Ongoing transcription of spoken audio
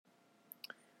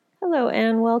Hello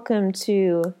and welcome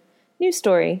to New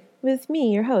Story with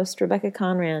me, your host, Rebecca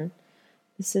Conran.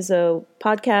 This is a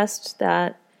podcast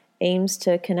that aims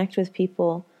to connect with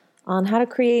people on how to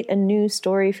create a new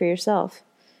story for yourself.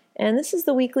 And this is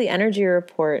the weekly energy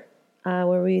report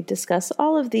where we discuss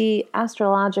all of the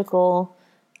astrological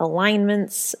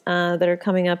alignments that are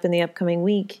coming up in the upcoming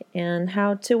week and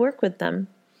how to work with them.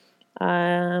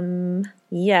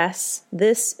 Yes,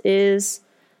 this is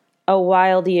a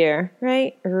wild year,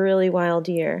 right? A really wild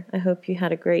year. I hope you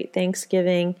had a great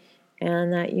Thanksgiving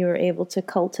and that you were able to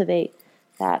cultivate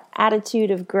that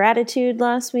attitude of gratitude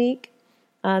last week.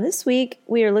 This week,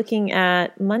 we are looking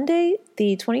at Monday,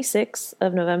 the 26th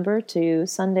of November to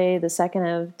Sunday, the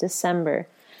 2nd of December.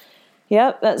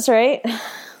 Yep, that's right.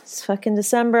 It's fucking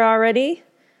December already.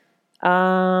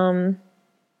 A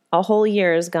whole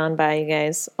year has gone by, you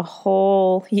guys. A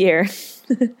whole year.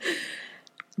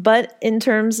 But in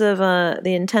terms of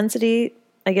the intensity,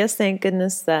 I guess thank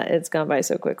goodness that it's gone by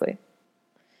so quickly.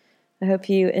 I hope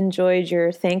you enjoyed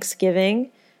your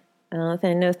Thanksgiving.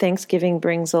 I know Thanksgiving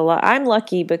brings a lot. I'm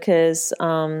lucky because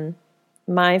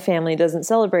my family doesn't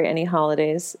celebrate any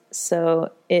holidays,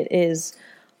 so it is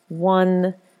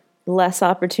one less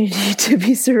opportunity to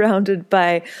be surrounded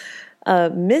by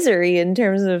misery in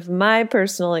terms of my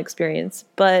personal experience.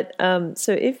 But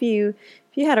so if you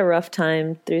had a rough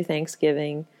time through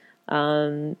Thanksgiving,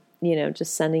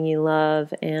 just sending you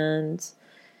love. And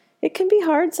it can be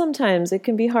hard sometimes. It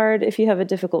can be hard if you have a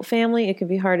difficult family. It can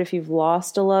be hard if you've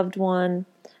lost a loved one.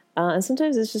 And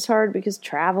sometimes it's just hard because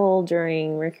travel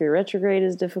during Mercury retrograde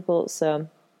is difficult. So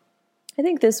I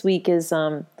think this week is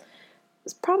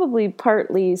probably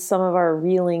partly some of our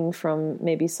reeling from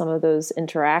maybe some of those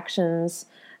interactions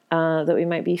that we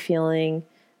might be feeling.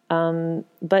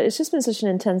 But it's just been such an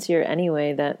intense year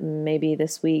anyway that maybe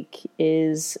this week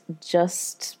is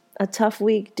just a tough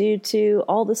week due to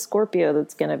all the Scorpio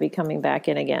that's going to be coming back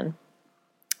in again.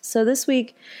 So this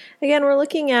week, again, we're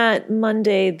looking at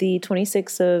Monday, the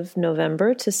 26th of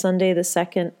November to Sunday, the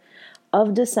 2nd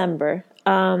of December.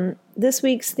 This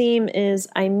week's theme is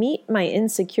I meet my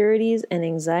insecurities and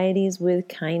anxieties with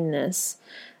kindness.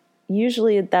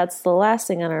 Usually that's the last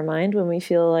thing on our mind when we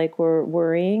feel like we're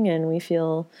worrying and we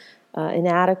feel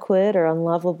inadequate or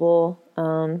unlovable.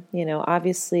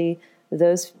 Obviously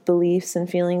those beliefs and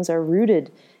feelings are rooted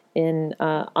in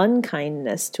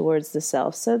unkindness towards the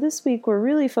self. So this week we're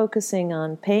really focusing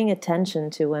on paying attention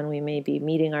to when we may be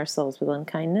meeting ourselves with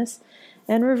unkindness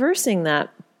and reversing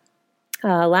that.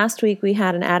 Last week we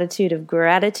had an attitude of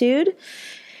gratitude.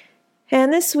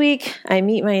 And this week, I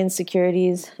meet my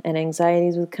insecurities and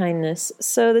anxieties with kindness.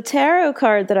 So the tarot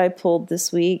card that I pulled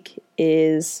this week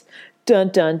is dun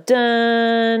dun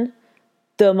dun,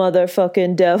 the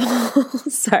motherfucking devil.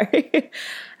 Sorry. I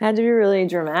had to be really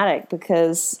dramatic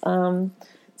because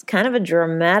it's kind of a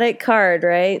dramatic card,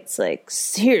 right? It's like,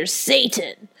 here's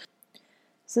Satan.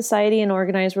 Society and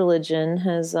organized religion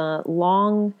has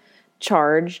long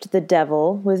charged the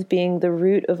devil with being the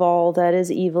root of all that is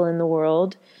evil in the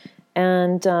world.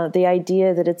 And the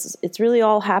idea that it's really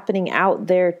all happening out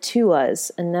there to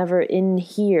us and never in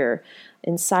here,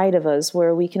 inside of us,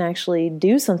 where we can actually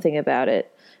do something about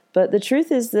it. But the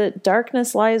truth is that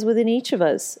darkness lies within each of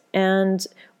us, and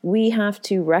we have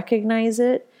to recognize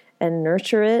it and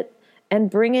nurture it and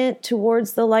bring it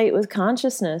towards the light with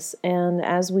consciousness. And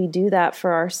as we do that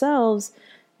for ourselves,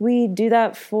 we do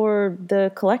that for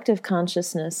the collective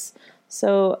consciousness.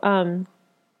 So,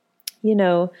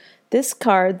 this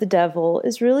card, the devil,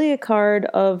 is really a card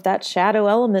of that shadow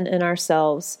element in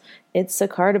ourselves. It's a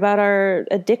card about our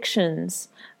addictions,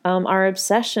 our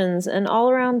obsessions, and all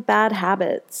around bad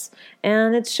habits.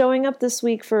 And it's showing up this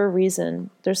week for a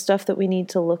reason. There's stuff that we need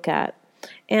to look at.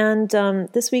 And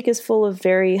this week is full of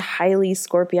very highly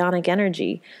scorpionic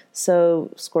energy.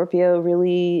 So Scorpio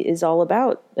really is all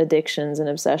about addictions and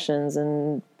obsessions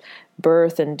and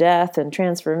birth and death and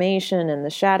transformation and the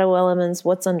shadow elements,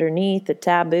 what's underneath, the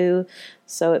taboo.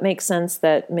 So it makes sense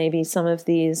that maybe some of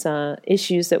these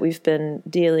issues that we've been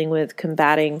dealing with,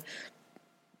 combating,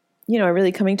 are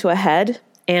really coming to a head.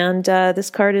 And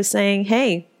this card is saying,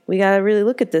 hey, we got to really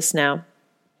look at this now.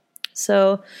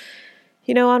 So,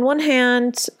 on one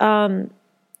hand,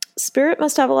 Spirit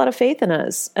must have a lot of faith in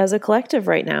us as a collective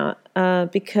right now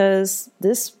because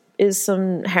this is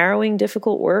some harrowing,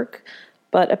 difficult work.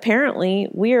 But apparently,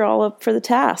 we are all up for the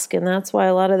task, and that's why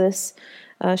a lot of this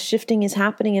shifting is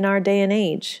happening in our day and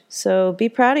age. So be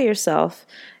proud of yourself,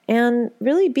 and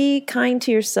really be kind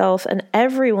to yourself and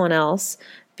everyone else,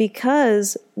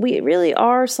 because we really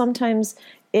are sometimes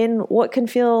in what can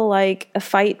feel like a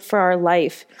fight for our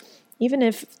life. even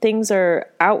if things are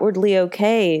outwardly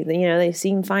okay, they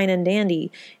seem fine and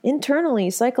dandy, internally,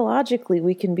 psychologically,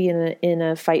 we can be in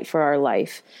a fight for our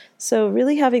life. So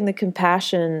really having the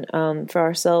compassion for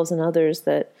ourselves and others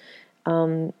that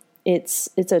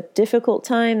it's a difficult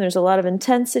time. There's a lot of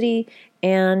intensity,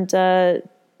 and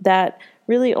that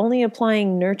really only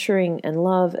applying nurturing and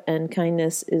love and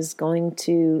kindness is going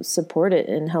to support it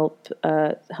and help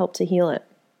to heal it.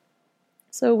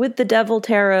 So with the Devil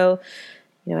Tarot,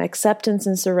 acceptance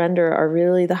and surrender are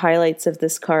really the highlights of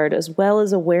this card, as well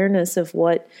as awareness of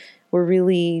what we're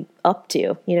really up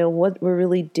to, what we're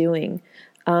really doing.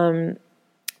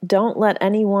 Don't let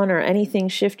anyone or anything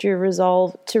shift your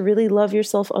resolve to really love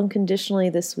yourself unconditionally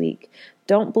this week.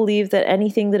 Don't believe that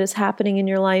anything that is happening in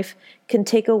your life can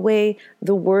take away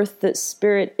the worth that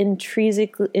Spirit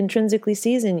intrinsically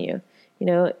sees in you.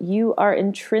 You are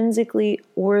intrinsically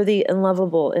worthy and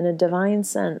lovable in a divine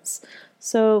sense.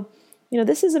 So,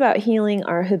 this is about healing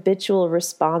our habitual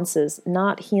responses,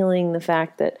 not healing the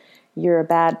fact that you're a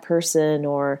bad person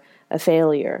or a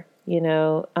failure.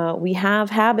 We have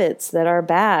habits that are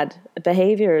bad,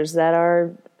 behaviors that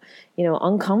are,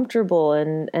 uncomfortable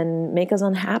and make us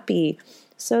unhappy.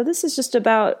 So this is just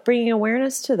about bringing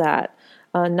awareness to that,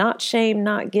 not shame,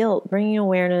 not guilt, bringing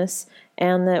awareness,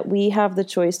 and that we have the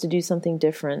choice to do something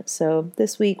different. So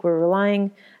this week we're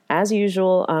relying, as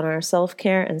usual, on our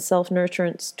self-care and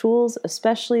self-nurturance tools,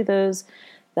 especially those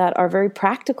that are very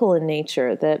practical in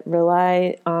nature, that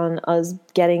rely on us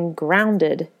getting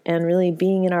grounded and really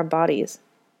being in our bodies.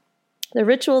 The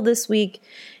ritual this week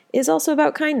is also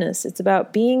about kindness. It's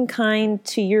about being kind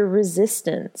to your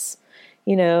resistance.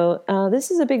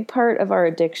 This is a big part of our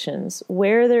addictions.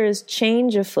 Where there is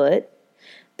change afoot,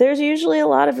 there's usually a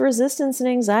lot of resistance and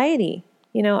anxiety.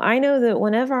 I know that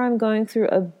whenever I'm going through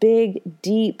a big,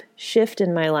 deep shift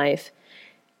in my life,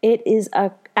 it is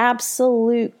a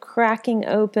absolute cracking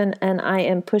open and I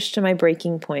am pushed to my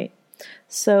breaking point.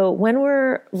 So when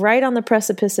we're right on the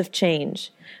precipice of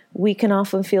change, we can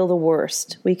often feel the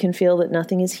worst. We can feel that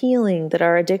nothing is healing, that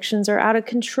our addictions are out of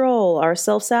control, our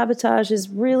self-sabotage is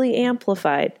really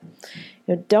amplified.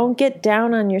 Don't get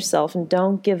down on yourself and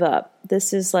don't give up.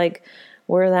 This is like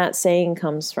where that saying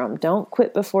comes from. Don't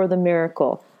quit before the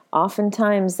miracle.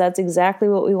 Oftentimes, that's exactly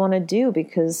what we want to do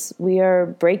because we are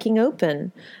breaking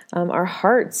open. Our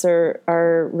hearts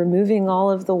are removing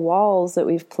all of the walls that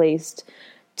we've placed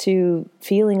to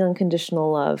feeling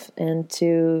unconditional love and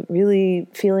to really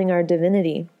feeling our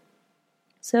divinity.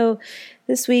 So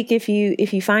this week, if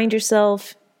you find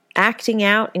yourself acting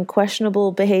out in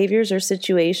questionable behaviors or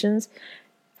situations,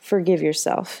 forgive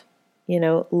yourself.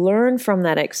 Learn from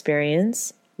that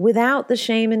experience without the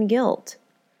shame and guilt.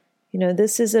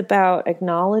 This is about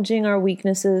acknowledging our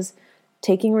weaknesses,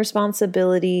 taking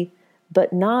responsibility,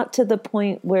 but not to the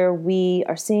point where we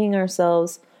are seeing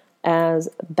ourselves as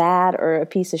bad or a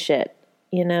piece of shit.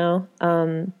 We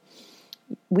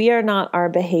are not our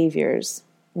behaviors.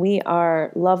 We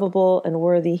are lovable and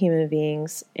worthy human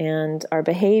beings, and our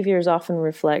behaviors often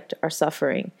reflect our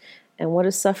suffering. And what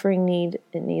does suffering need?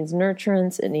 It needs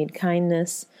nurturance, it needs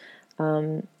kindness,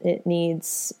 it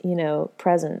needs,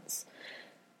 presence.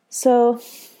 So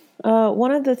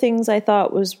one of the things I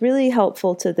thought was really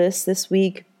helpful to this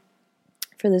week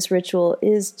for this ritual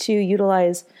is to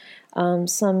utilize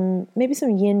some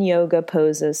yin yoga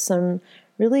poses, some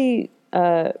really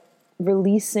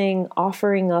releasing,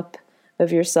 offering up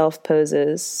of yourself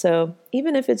poses. So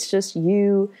even if it's just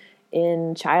you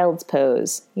in child's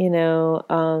pose,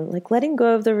 like letting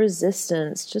go of the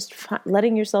resistance, just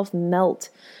letting yourself melt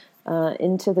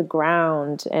into the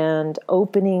ground and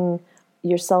opening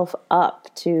yourself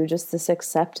up to just this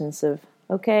acceptance of,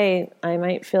 okay, I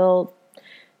might feel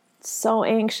so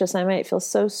anxious, I might feel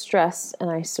so stressed, and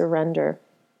I surrender.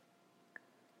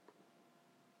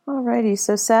 Alrighty,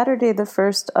 so Saturday the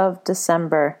 1st of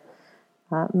December,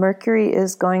 Mercury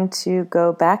is going to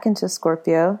go back into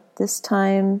Scorpio, this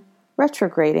time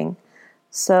retrograding.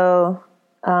 So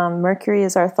Mercury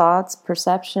is our thoughts,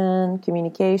 perception,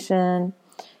 communication,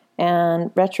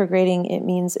 and retrograding, it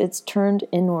means it's turned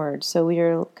inward. So we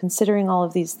are considering all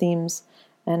of these themes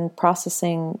and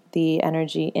processing the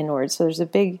energy inward. So there's a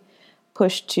big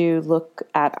push to look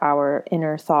at our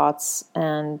inner thoughts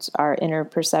and our inner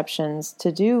perceptions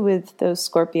to do with those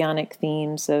scorpionic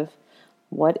themes of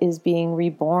what is being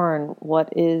reborn,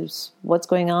 what's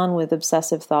going on with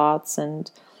obsessive thoughts and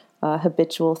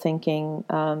habitual thinking,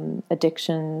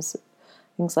 addictions,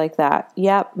 things like that.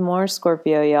 Yep, more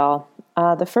Scorpio, y'all.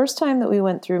 The first time that we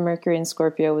went through Mercury in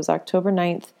Scorpio was October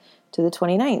 9th to the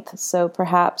 29th. So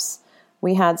perhaps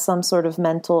we had some sort of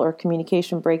mental or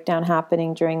communication breakdown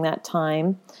happening during that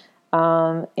time.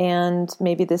 And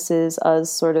maybe this is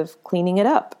us sort of cleaning it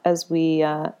up as we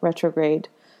retrograde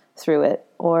through it.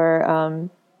 Or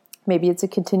maybe it's a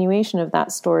continuation of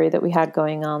that story that we had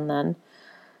going on then.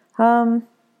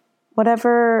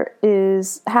 Whatever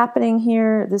is happening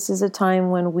here, this is a time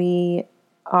when we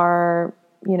are,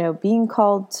 being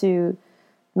called to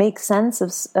make sense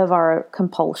of our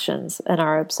compulsions and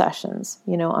our obsessions,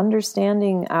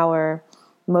 understanding our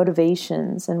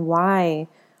motivations and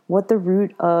what the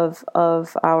root of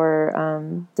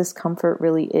our discomfort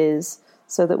really is,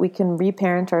 so that we can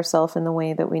reparent ourselves in the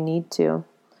way that we need to.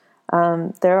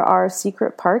 There are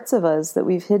secret parts of us that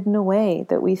we've hidden away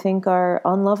that we think are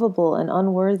unlovable and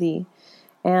unworthy.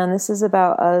 And this is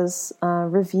about us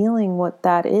revealing what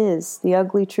that is, the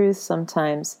ugly truth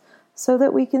sometimes, so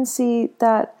that we can see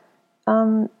that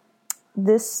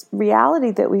this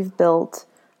reality that we've built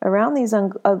around these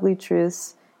ugly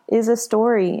truths is a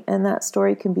story, and that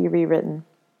story can be rewritten.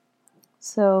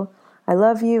 So I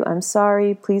love you. I'm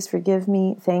sorry. Please forgive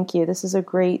me. Thank you. This is a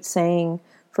great saying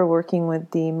for working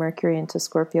with the Mercury into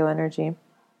Scorpio energy.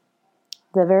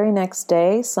 The very next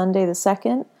day, Sunday the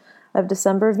 2nd of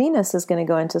December, Venus is going to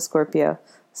go into Scorpio.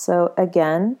 So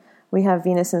again, we have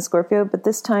Venus in Scorpio, but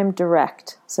this time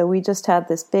direct. So we just had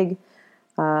this big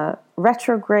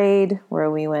retrograde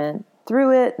where we went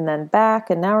through it and then back,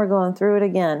 and now we're going through it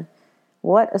again.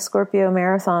 What a Scorpio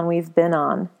marathon we've been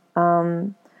on.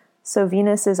 So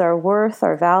Venus is our worth,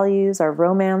 our values, our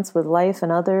romance with life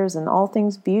and others, and all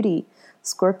things beauty.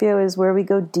 Scorpio is where we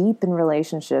go deep in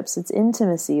relationships. It's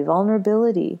intimacy,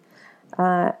 vulnerability.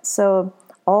 So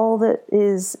all that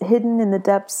is hidden in the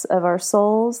depths of our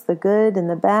souls, the good and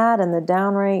the bad and the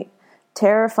downright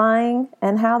terrifying,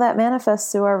 and how that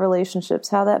manifests through our relationships,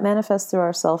 how that manifests through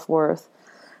our self-worth.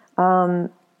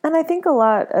 And I think a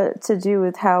lot to do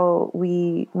with how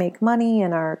we make money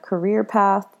and our career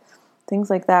path, things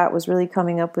like that was really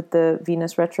coming up with the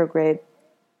Venus retrograde.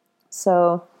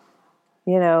 So,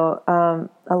 a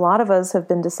lot of us have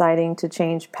been deciding to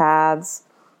change paths,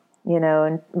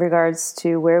 in regards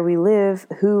to where we live,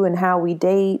 who and how we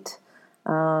date,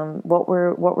 what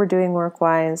we're doing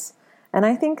work-wise. And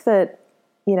I think that,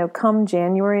 come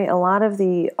January, a lot of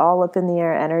the all up in the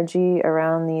air energy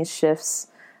around these shifts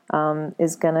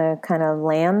is going to kind of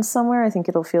land somewhere. I think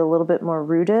it'll feel a little bit more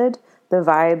rooted. The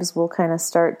vibes will kind of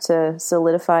start to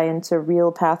solidify into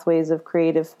real pathways of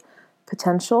creative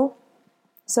potential.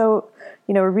 So,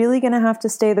 we're really going to have to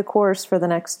stay the course for the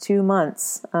next 2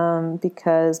 months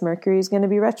because Mercury is going to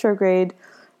be retrograde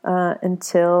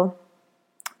until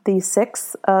the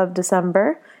 6th of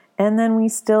December. And then we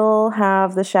still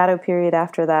have the shadow period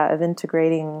after that of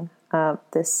integrating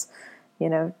this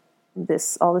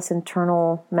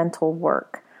internal mental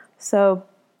work. So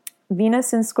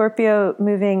Venus in Scorpio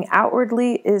moving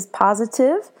outwardly is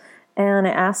positive, and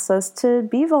it asks us to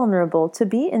be vulnerable, to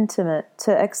be intimate,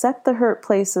 to accept the hurt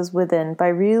places within by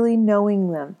really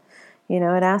knowing them.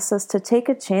 It asks us to take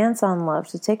a chance on love,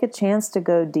 to take a chance to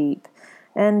go deep,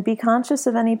 and be conscious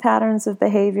of any patterns of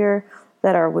behavior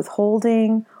that are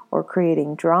withholding or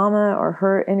creating drama or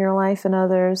hurt in your life and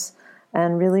others,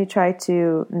 and really try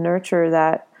to nurture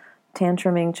that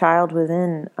tantruming child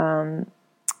within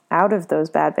out of those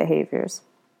bad behaviors.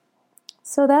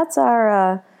 So that's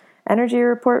our energy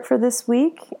report for this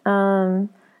week.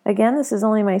 Again, this is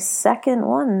only my second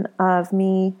one of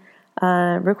me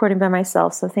recording by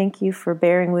myself, so thank you for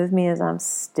bearing with me as I'm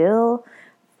still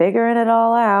figuring it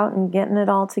all out and getting it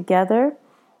all together.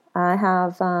 I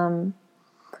have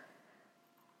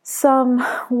some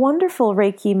wonderful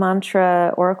Reiki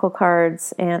mantra oracle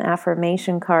cards and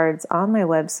affirmation cards on my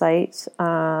website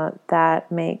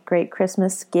that make great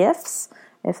Christmas gifts,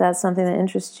 if that's something that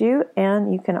interests you.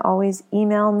 And you can always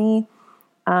email me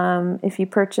if you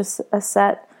purchase a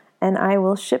set, and I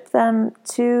will ship them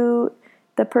to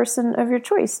the person of your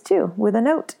choice too, with a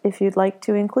note if you'd like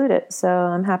to include it. So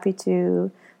I'm happy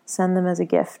to send them as a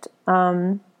gift.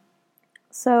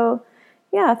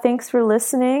 Yeah, thanks for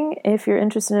listening. If you're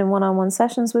interested in one-on-one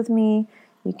sessions with me,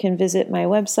 you can visit my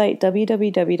website,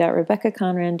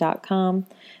 www.rebeccaconran.com,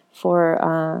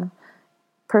 for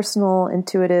personal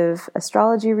intuitive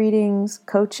astrology readings,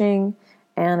 coaching,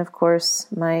 and of course,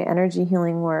 my energy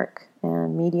healing work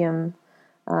and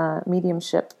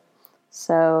mediumship.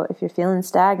 So if you're feeling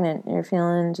stagnant, you're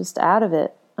feeling just out of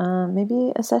it,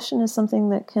 maybe a session is something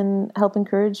that can help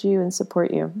encourage you and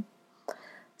support you.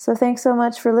 So thanks so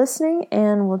much for listening,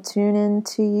 and we'll tune in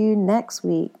to you next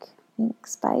week.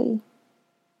 Thanks. Bye.